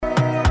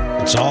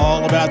It's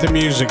all about the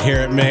music here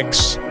at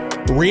Mix.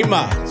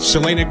 Rima,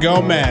 Selena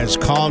Gomez,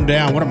 Calm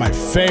Down, one of my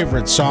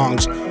favorite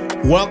songs.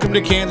 Welcome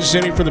to Kansas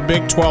City for the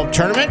Big 12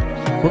 tournament.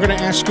 We're going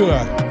to ask you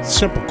a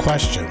simple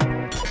question.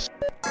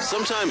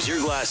 Sometimes your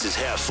glass is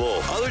half full.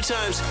 Other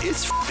times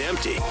it's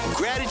empty.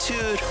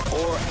 Gratitude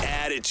or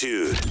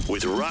attitude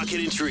with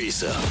Rocket and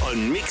Teresa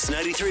on Mix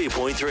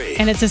 93.3.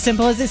 And it's as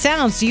simple as it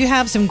sounds. Do you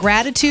have some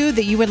gratitude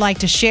that you would like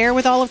to share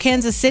with all of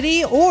Kansas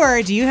City?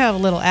 Or do you have a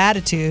little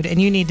attitude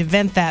and you need to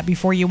vent that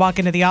before you walk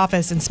into the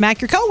office and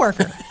smack your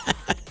coworker?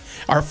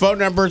 Our phone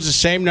number is the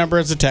same number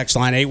as the text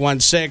line,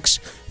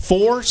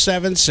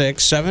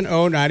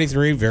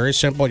 816-476-7093. Very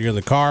simple. You're in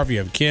the car. If you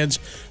have kids,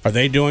 are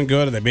they doing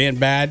good? Are they being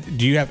bad?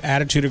 Do you have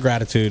attitude or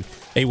gratitude?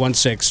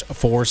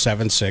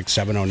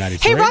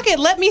 816-476-7093. Hey, Rocket,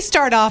 let me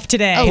start off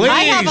today. Oh,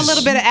 I have a please.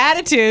 little bit of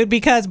attitude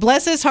because,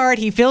 bless his heart,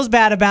 he feels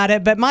bad about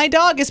it. But my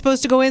dog is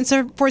supposed to go in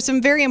for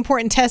some very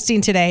important testing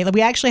today.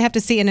 We actually have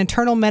to see an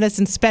internal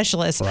medicine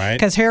specialist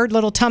because her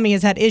little tummy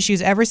has had issues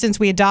ever since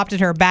we adopted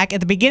her back at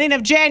the beginning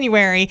of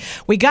January.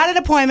 We got an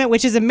appointment,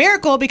 which is a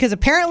miracle because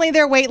apparently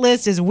their wait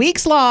list is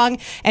weeks long,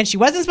 and she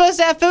wasn't supposed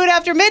to have food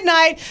after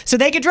midnight so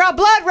they could draw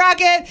blood,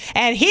 Rocket,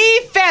 and he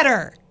fed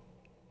her.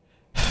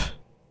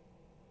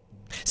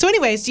 So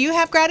anyways, do you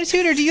have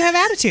gratitude or do you have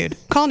attitude?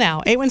 Call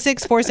now,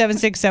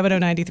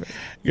 816-476-7093.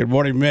 Good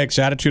morning, Mix.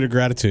 Attitude or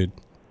gratitude?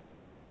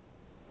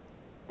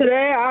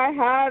 Today I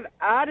have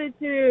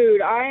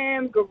attitude. I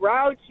am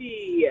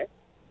grouchy.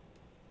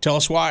 Tell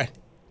us why.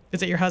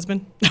 Is it your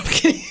husband? I'm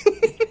kidding.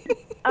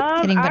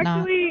 Kidding, but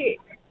not. Actually,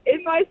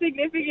 it's my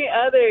significant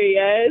other,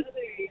 yes.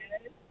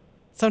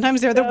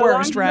 Sometimes they're the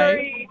worst,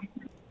 right?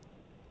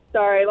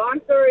 Long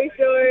story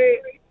short.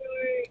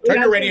 Turn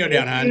your radio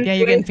down, hon. Yeah,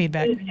 you're getting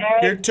feedback.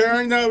 You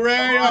turn the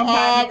radio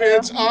off.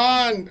 It's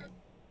on.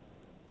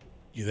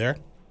 You there?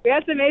 We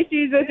had some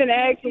issues with an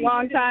ex a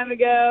long time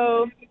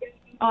ago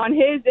on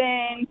his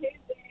end,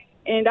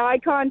 and I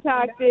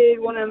contacted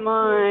one of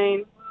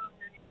mine,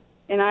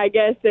 and I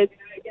guess it's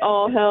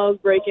all hell's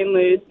breaking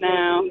loose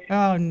now.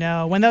 Oh,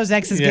 no. When those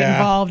exes get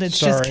involved, it's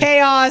just sorry.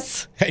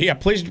 chaos. Hey, yeah,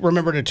 please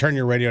remember to turn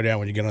your radio down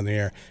when you get on the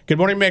air. Good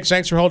morning, Mix.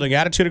 Thanks for holding.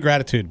 Attitude or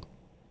gratitude?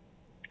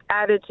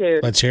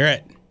 Attitude. Let's hear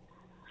it.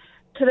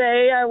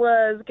 Today I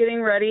was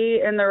getting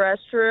ready in the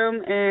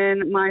restroom,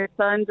 and my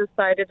son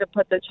decided to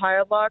put the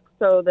child lock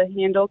so the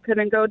handle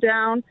couldn't go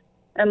down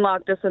and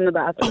locked us in the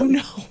bathroom. Oh,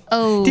 no.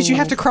 Oh. Did you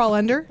have to crawl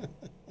under?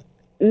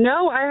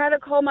 No, I had to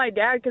call my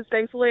dad because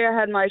thankfully I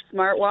had my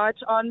smartwatch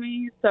on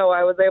me, so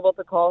I was able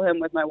to call him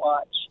with my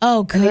watch.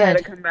 Oh, And he had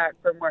to good. come back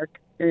from work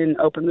and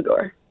open the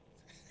door.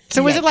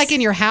 So was it like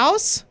in your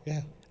house?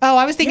 Yeah. Oh,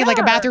 I was thinking like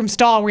a Yeah. bathroom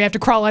stall where you have to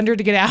crawl under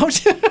to get out.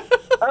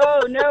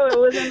 Oh, no, it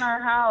was in our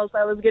house.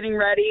 I was getting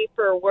ready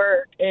for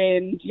work,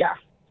 and, yeah,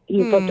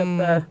 he flipped up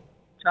the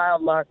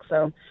child lock,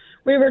 so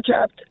we were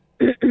trapped.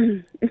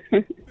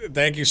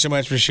 Thank you so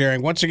much for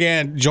sharing. Once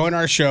again, join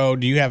our show.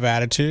 Do you have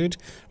attitude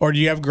or do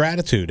you have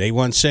gratitude?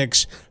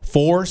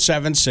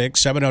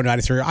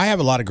 816-476-7093. I have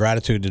a lot of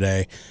gratitude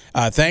today.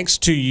 Thanks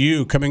to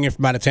you coming in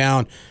from out of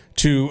town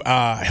to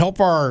help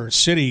our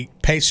city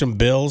pay some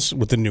bills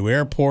with the new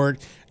airport,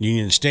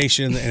 Union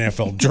Station, the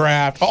NFL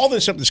draft, all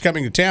this stuff that's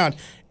coming to town.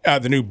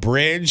 The new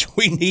bridge.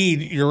 We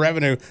need your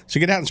revenue.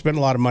 So get out and spend a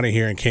lot of money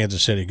here in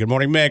Kansas City. Good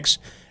morning, Mix.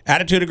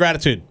 Attitude or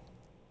gratitude?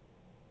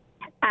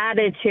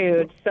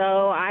 Attitude.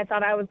 So I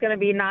thought I was going to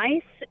be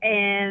nice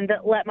and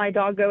let my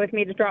dog go with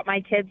me to drop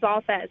my kids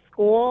off at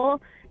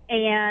school.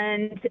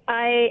 And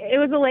it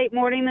was a late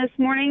morning this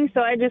morning,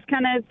 so I just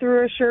kind of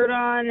threw a shirt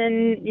on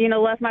and,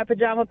 left my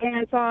pajama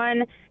pants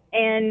on.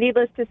 And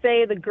needless to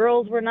say, the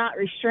girls were not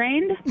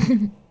restrained.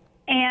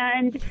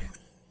 And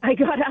I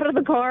got out of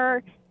the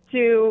car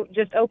to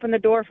just open the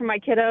door for my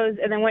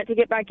kiddos and then went to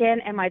get back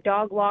in, and my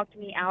dog locked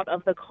me out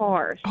of the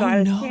car. So I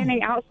was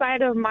standing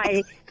outside of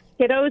my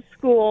kiddos'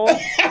 school,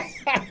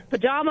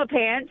 pajama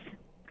pants,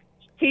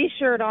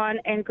 T-shirt on,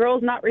 and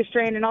girls not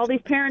restrained, and all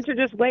these parents are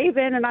just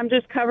waving, and I'm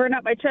just covering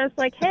up my chest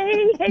like,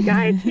 hey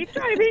guys, keep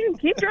driving.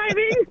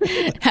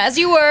 As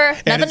you were.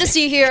 Nothing to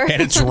see here.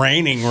 And it's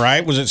raining,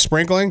 right? Was it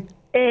sprinkling?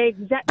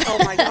 Exactly.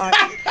 Oh my God.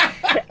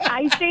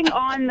 Icing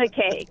on the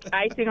cake.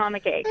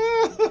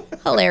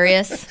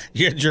 Hilarious.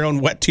 You had your own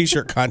wet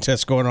T-shirt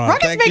contest going on.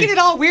 Rocket's making it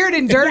all weird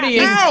and dirty.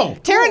 No.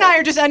 Tara and I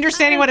are just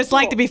understanding what it's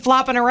like to be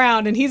flopping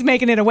around, and he's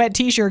making it a wet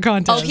T-shirt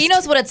contest. Oh, he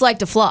knows what it's like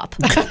to flop.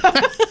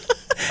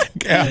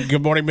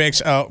 Good morning,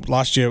 Mix. Oh,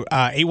 lost you.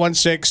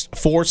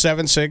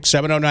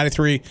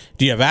 816-476-7093.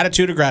 Do you have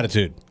attitude or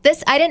gratitude?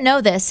 I didn't know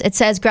this. It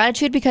says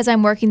gratitude because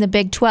I'm working the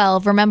Big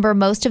 12. Remember,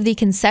 most of the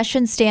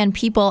concession stand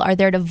people are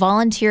there to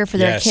volunteer for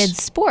their Yes.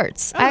 kids'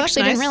 sports. Oh, I that's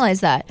actually nice. didn't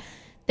realize that.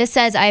 This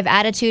says I have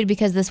attitude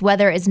because this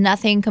weather is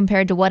nothing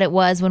compared to what it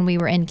was when we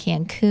were in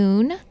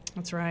Cancun.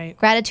 That's right.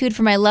 Gratitude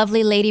for my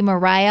lovely lady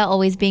Mariah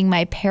always being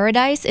my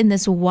paradise in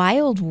this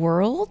wild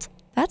world.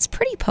 That's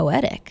pretty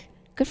poetic.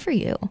 Good for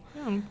you.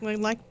 I'm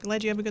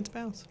glad you have a good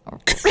spouse.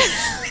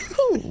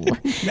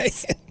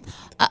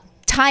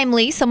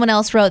 timely. Someone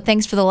else wrote,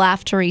 thanks for the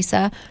laugh,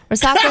 Teresa.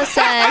 Rosako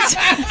says,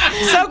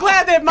 So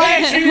glad that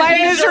my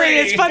misery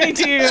is funny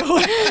to you.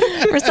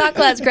 Rosako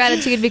has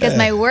gratitude because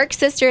my work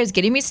sister is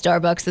getting me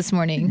Starbucks this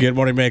morning. Good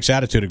morning makes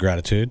attitude of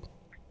gratitude.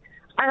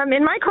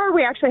 In my car,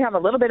 we actually have a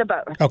little bit of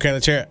both. Okay,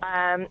 let's hear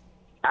it.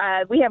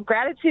 We have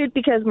gratitude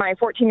because my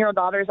 14-year-old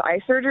daughter's eye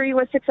surgery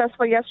was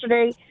successful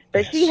yesterday,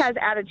 but she has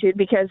attitude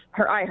because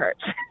her eye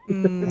hurts.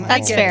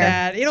 That's fair.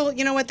 That.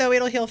 You know what, though?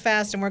 It'll heal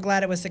fast, and we're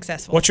glad it was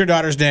successful. What's your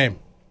daughter's name?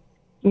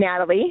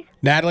 Natalie.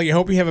 Natalie, I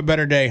hope you have a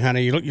better day,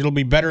 honey. It'll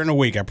be better in a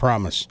week, I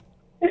promise.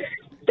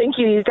 Thank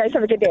you. You guys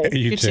have a good day.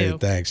 You too.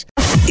 Thanks.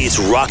 It's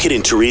Rocket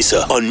and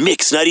Teresa on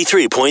Mix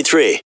 93.3.